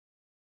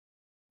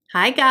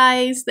Hi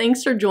guys,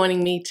 thanks for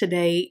joining me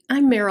today.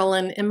 I'm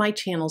Marilyn and my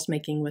channel's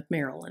Making with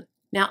Marilyn.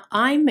 Now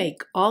I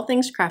make all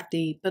things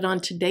crafty, but on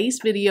today's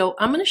video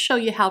I'm going to show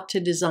you how to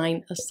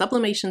design a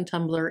sublimation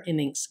tumbler in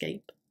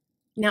Inkscape.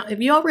 Now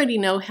if you already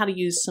know how to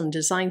use some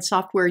design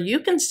software, you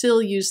can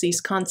still use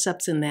these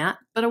concepts in that,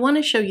 but I want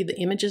to show you the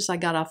images I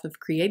got off of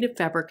Creative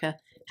Fabrica,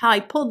 how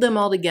I pulled them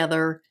all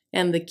together,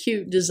 and the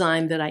cute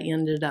design that I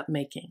ended up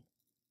making.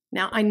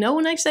 Now I know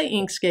when I say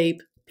Inkscape,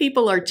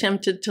 people are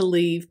tempted to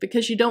leave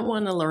because you don't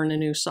want to learn a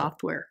new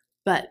software.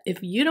 But if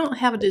you don't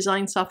have a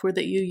design software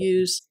that you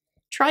use,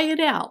 try it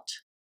out.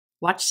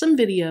 Watch some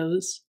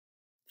videos,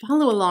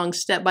 follow along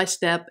step by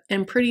step,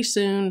 and pretty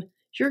soon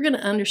you're going to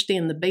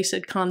understand the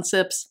basic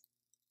concepts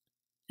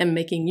and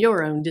making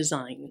your own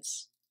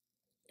designs.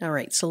 All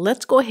right, so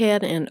let's go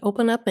ahead and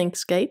open up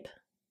Inkscape.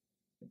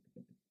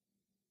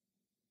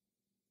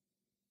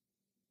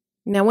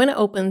 Now when it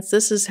opens,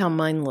 this is how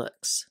mine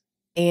looks.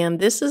 And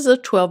this is a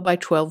 12 by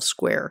 12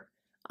 square.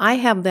 I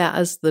have that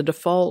as the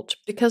default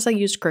because I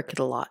use Cricut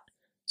a lot.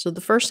 So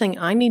the first thing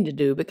I need to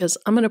do, because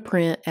I'm going to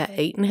print at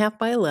 8.5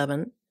 by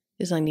 11,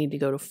 is I need to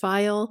go to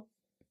File,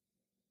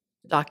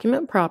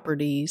 Document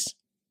Properties,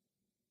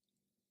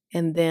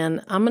 and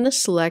then I'm going to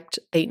select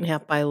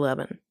 8.5 by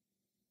 11.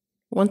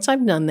 Once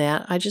I've done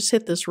that, I just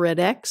hit this red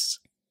X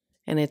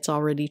and it's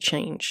already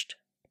changed.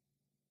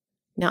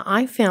 Now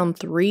I found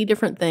 3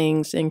 different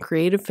things in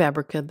Creative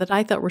Fabrica that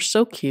I thought were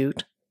so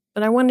cute,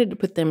 but I wanted to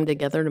put them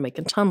together to make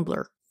a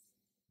tumbler.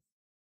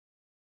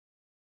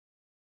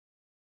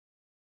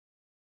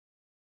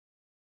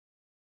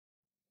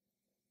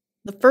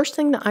 The first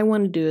thing that I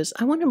want to do is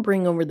I want to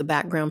bring over the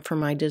background for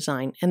my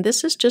design, and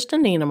this is just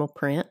an animal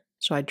print,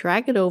 so I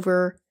drag it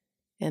over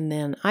and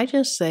then I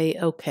just say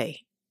OK.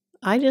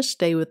 I just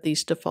stay with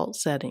these default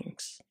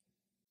settings.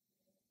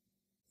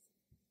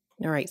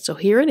 Alright, so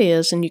here it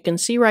is, and you can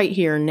see right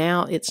here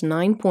now it's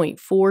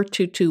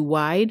 9.422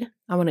 wide.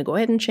 I want to go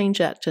ahead and change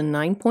that to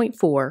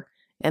 9.4,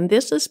 and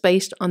this is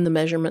based on the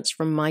measurements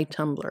from my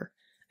tumbler.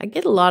 I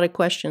get a lot of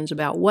questions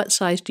about what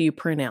size do you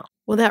print out.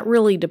 Well, that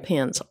really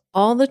depends.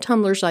 All the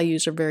tumblers I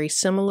use are very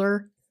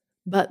similar,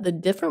 but the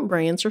different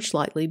brands are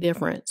slightly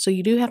different, so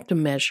you do have to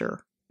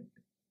measure.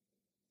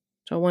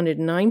 So I wanted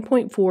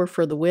 9.4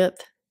 for the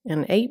width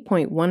and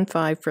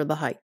 8.15 for the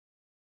height.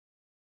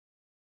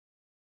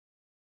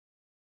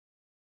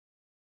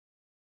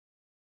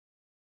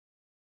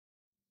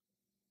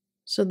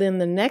 So then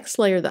the next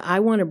layer that I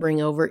want to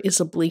bring over is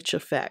a bleach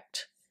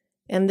effect.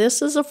 And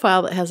this is a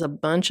file that has a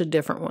bunch of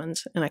different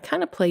ones. And I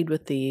kind of played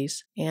with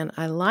these and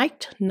I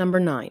liked number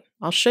 9.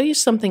 I'll show you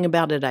something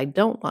about it I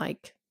don't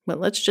like, but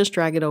let's just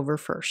drag it over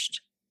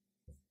first.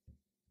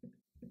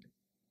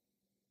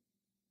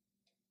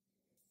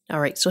 All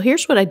right, so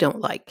here's what I don't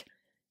like.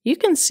 You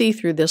can see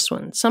through this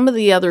one. Some of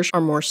the others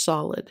are more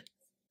solid.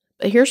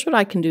 But here's what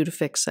I can do to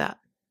fix that.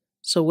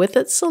 So with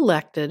it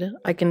selected,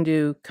 I can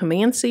do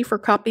Command-C for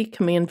copy,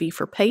 Command-V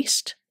for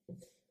paste.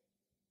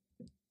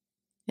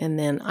 And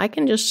then I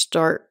can just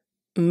start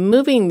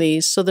moving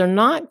these so they're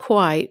not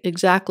quite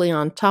exactly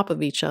on top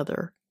of each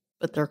other,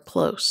 but they're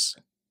close.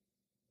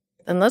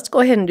 Then let's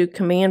go ahead and do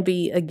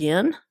Command-V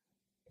again.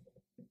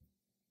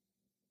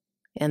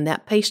 And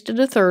that pasted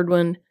a third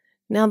one.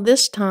 Now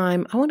this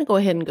time, I want to go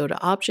ahead and go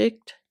to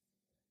Object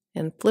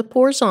and flip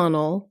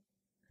horizontal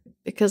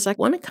because I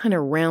want to kind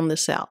of round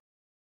this out.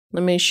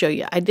 Let me show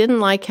you. I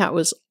didn't like how it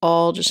was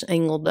all just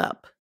angled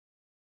up.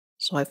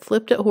 So I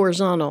flipped it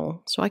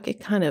horizontal so I could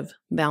kind of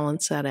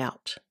balance that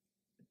out.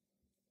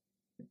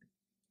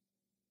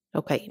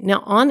 Okay,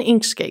 now on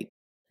Inkscape,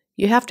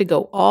 you have to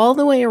go all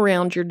the way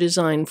around your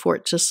design for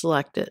it to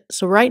select it.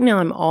 So right now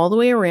I'm all the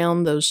way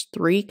around those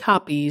 3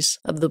 copies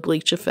of the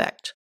bleach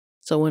effect.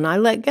 So when I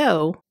let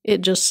go, it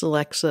just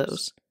selects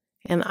those.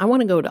 And I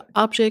want to go to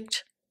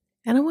Object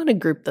and I want to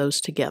group those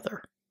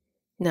together.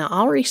 Now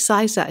I'll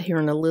resize that here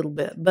in a little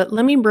bit, but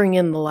let me bring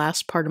in the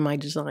last part of my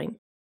design.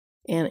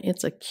 And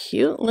it's a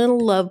cute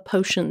little love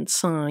potion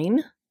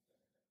sign.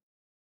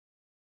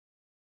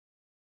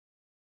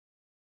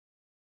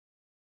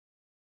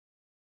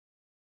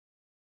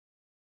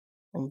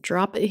 I'll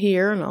drop it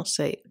here and I'll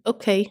say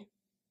OK.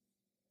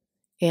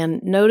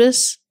 And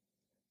notice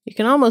you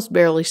can almost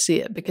barely see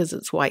it because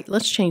it's white.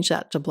 Let's change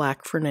that to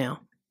black for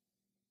now.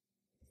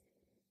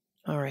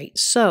 All right,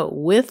 so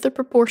with the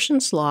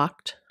proportions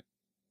locked,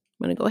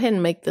 I'm going to go ahead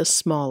and make this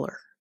smaller.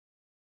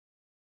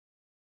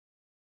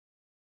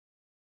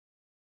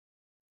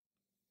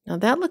 Now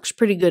that looks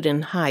pretty good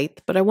in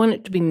height, but I want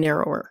it to be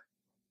narrower.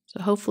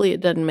 So hopefully it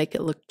doesn't make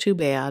it look too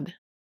bad.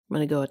 I'm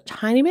going to go a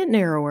tiny bit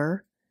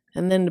narrower,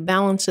 and then to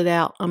balance it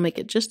out, I'll make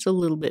it just a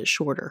little bit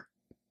shorter.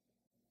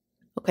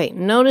 Okay,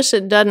 notice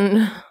it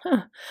doesn't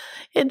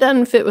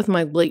fit with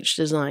my bleach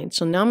design.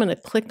 So now I'm going to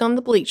click on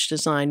the bleach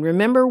design.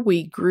 Remember,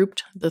 we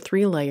grouped the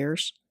 3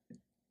 layers.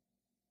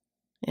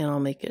 And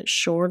I'll make it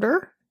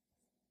shorter.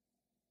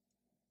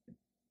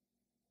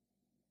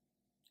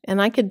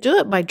 And I could do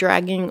it by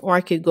dragging, or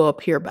I could go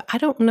up here, but I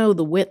don't know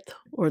the width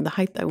or the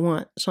height I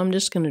want, so I'm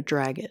just going to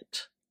drag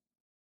it.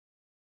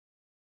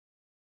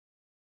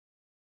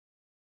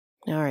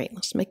 All right,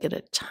 let's make it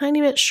a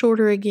tiny bit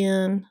shorter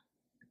again.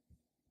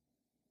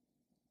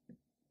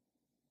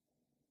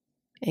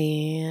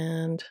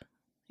 And I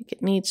think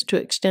it needs to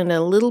extend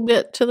a little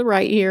bit to the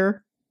right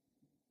here.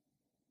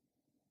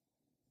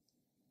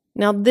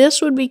 Now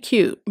this would be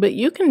cute, but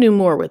you can do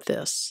more with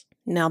this.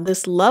 Now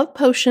this love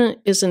potion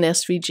is an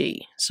SVG,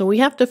 so we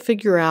have to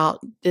figure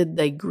out, did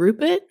they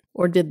group it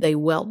or did they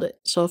weld it?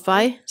 So if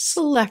I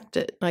select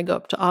it, I go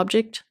up to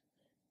Object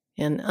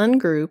and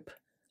Ungroup.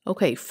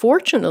 Okay,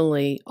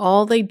 fortunately,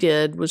 all they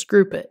did was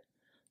group it.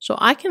 So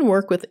I can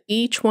work with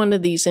each one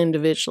of these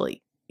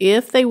individually.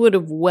 If they would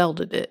have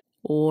welded it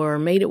or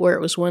made it where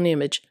it was one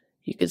image,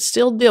 you could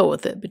still deal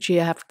with it, but you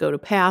have to go to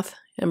Path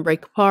and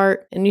break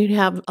apart, and you'd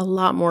have a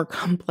lot more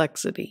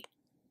complexity.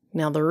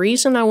 Now, the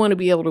reason I want to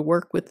be able to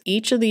work with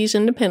each of these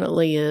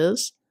independently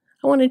is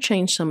I want to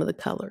change some of the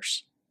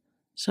colors.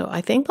 So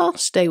I think I'll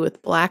stay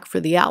with black for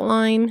the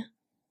outline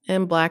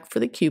and black for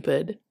the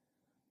Cupid,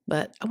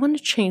 but I want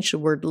to change the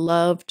word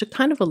love to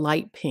kind of a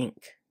light pink.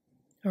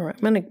 All right,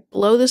 I'm going to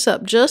blow this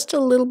up just a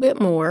little bit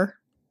more.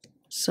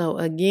 So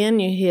again,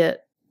 you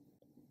hit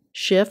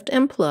Shift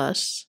and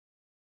plus.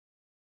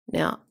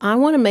 Now, I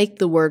want to make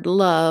the word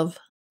love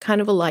kind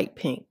of a light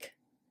pink,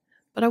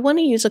 but I want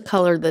to use a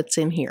color that's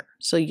in here.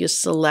 So you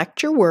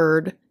select your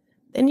word,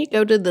 then you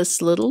go to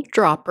this little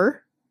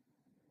dropper,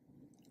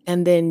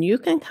 and then you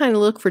can kind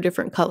of look for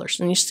different colors.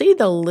 And you see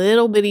the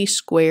little bitty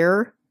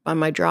square by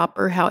my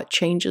dropper, how it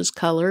changes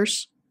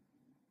colors?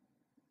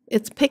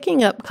 It's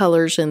picking up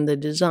colors in the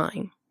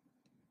design.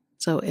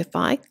 So if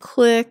I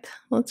click,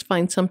 let's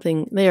find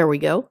something, there we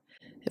go.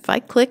 If I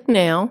click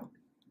now,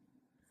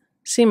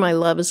 see my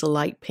love is a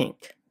light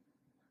pink.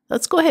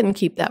 Let's go ahead and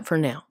keep that for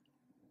now.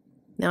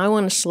 Now I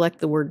want to select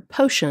the word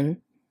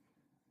potion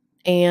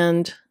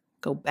and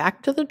go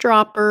back to the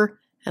dropper,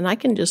 and I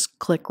can just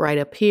click right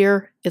up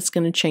here. It's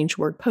going to change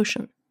word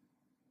potion.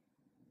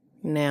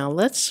 Now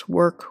let's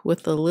work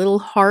with the little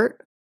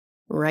heart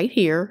right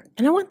here,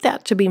 and I want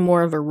that to be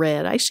more of a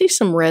red. I see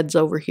some reds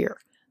over here.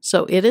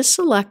 So it is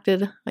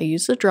selected. I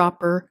use the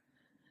dropper.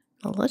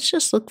 Now let's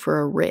just look for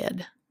a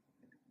red.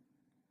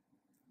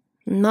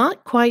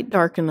 Not quite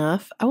dark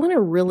enough. I want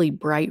a really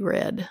bright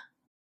red.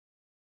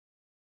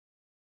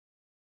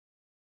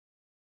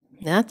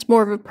 That's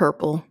more of a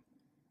purple.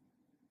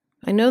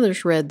 I know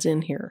there's reds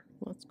in here.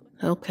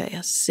 Okay,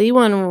 I see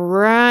one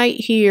right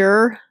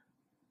here.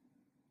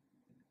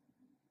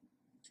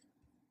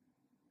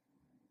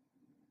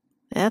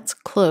 That's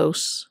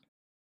close.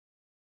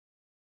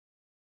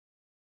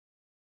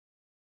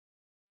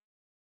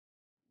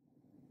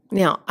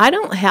 Now, I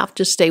don't have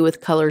to stay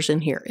with colors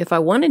in here. If I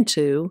wanted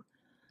to,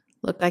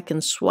 look, I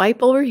can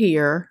swipe over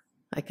here.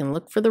 I can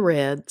look for the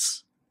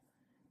reds.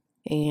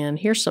 And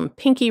here's some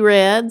pinky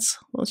reds.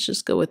 Let's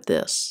just go with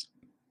this.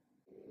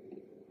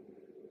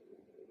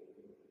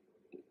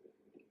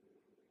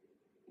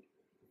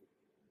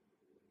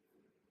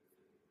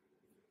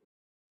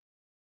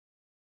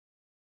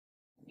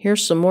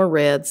 Here's some more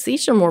reds.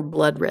 These are more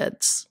blood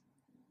reds.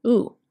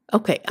 Ooh,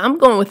 okay, I'm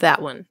going with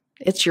that one.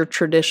 It's your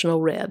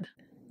traditional red.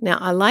 Now,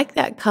 I like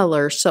that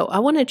color, so I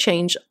want to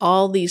change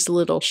all these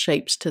little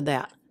shapes to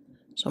that.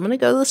 So I'm going to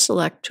go to the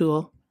Select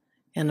tool,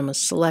 and I'm going to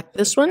select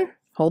this one,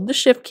 hold the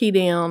Shift key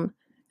down,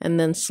 and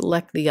then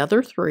select the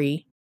other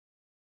three.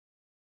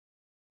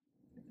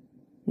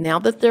 Now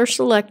that they're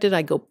selected,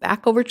 I go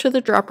back over to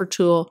the Dropper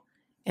tool,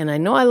 and I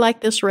know I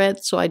like this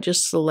red, so I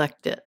just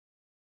select it.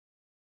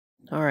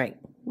 All right,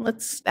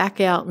 let's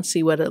back out and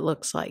see what it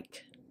looks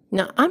like.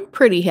 Now, I'm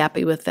pretty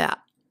happy with that.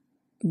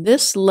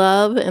 This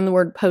love and the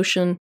word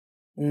potion,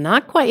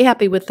 not quite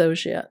happy with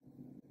those yet.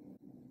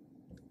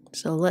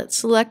 So let's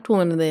select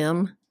one of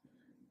them,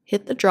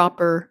 hit the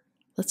dropper.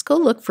 Let's go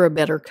look for a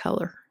better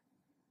color.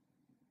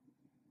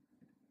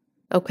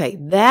 Okay,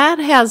 that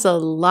has a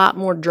lot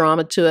more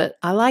drama to it.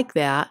 I like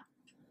that.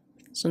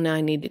 So now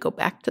I need to go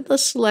back to the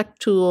Select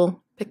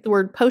tool, pick the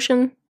word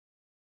potion,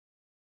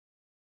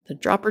 the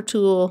Dropper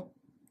tool,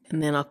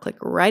 and then I'll click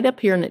right up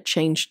here and it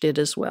changed it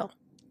as well.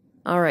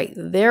 All right,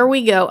 there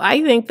we go.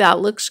 I think that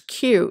looks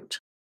cute.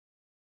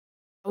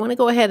 I want to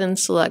go ahead and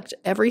select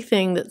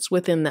everything that's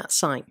within that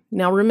sign.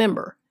 Now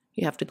remember,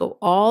 you have to go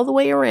all the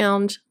way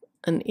around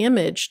an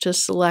image to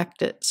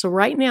select it. So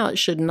right now it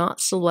should not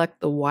select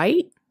the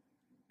white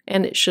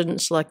and it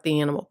shouldn't select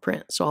the animal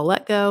print. So I'll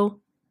let go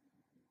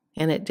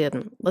and it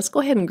didn't. Let's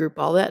go ahead and group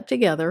all that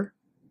together.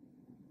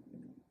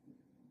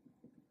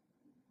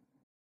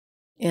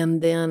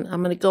 And then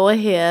I'm going to go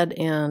ahead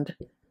and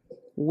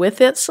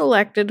with it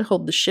selected,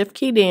 hold the Shift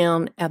key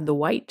down, add the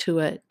white to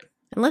it.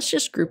 And let's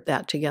just group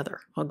that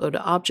together. I'll go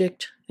to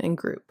Object and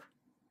Group.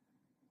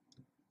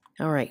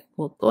 All right,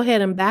 we'll go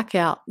ahead and back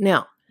out.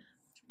 Now,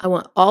 I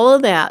want all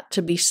of that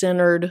to be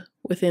centered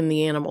within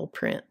the animal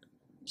print.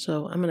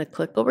 So I'm going to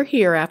click over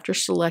here after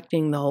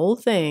selecting the whole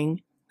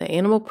thing, the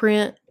animal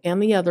print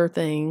and the other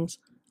things.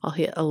 I'll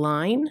hit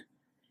Align,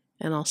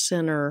 and I'll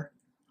center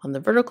on the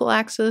vertical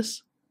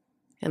axis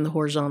and the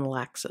horizontal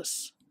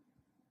axis.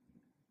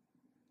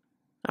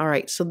 All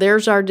right, so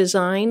there's our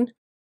design.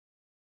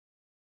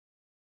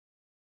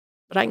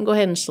 but I can go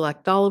ahead and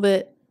select all of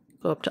it,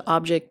 go up to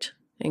Object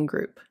and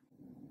Group.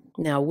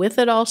 Now with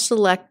it all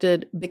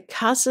selected,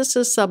 because this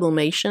is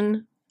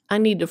sublimation, I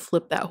need to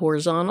flip that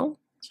horizontal.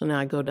 So now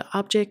I go to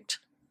Object,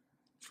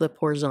 flip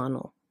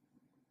horizontal.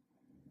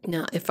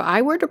 Now if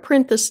I were to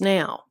print this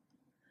now,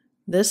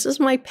 this is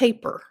my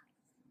paper.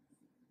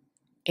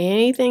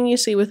 Anything you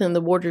see within the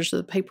borders of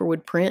the paper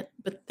would print,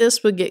 but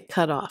this would get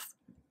cut off.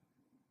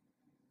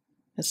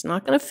 It's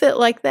not going to fit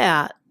like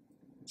that.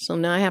 So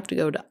now I have to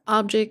go to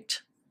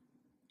Object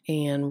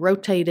and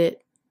rotate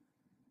it.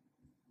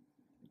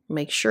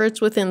 Make sure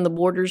it's within the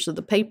borders of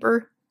the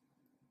paper.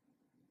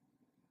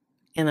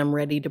 And I'm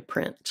ready to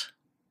print.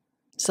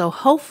 So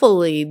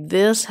hopefully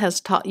this has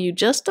taught you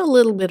just a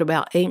little bit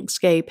about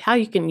Inkscape, how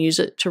you can use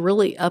it to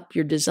really up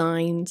your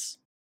designs.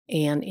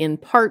 And in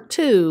part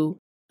 2,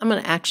 I'm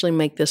going to actually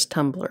make this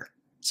tumbler.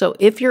 So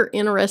if you're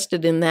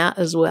interested in that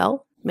as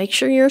well, make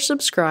sure you're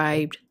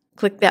subscribed,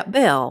 click that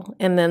bell,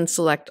 and then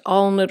select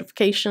all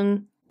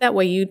notification. That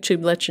way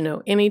YouTube lets you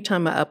know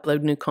anytime I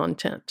upload new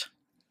content.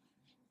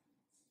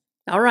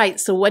 All right,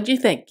 so what do you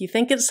think? You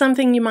think it's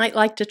something you might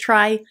like to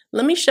try?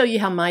 Let me show you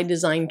how my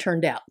design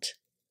turned out.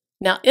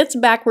 Now it's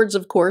backwards,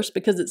 of course,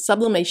 because it's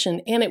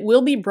sublimation and it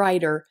will be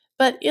brighter,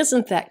 but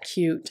isn't that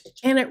cute?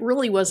 And it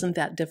really wasn't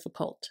that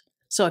difficult.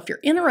 So if you're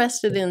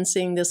interested in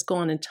seeing this go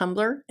on in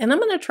Tumbler, and I'm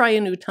going to try a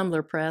new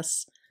Tumbler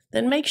press,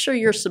 then make sure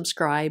you're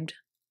subscribed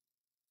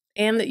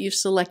and that you've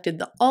selected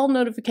the all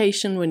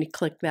notification when you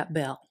click that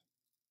bell.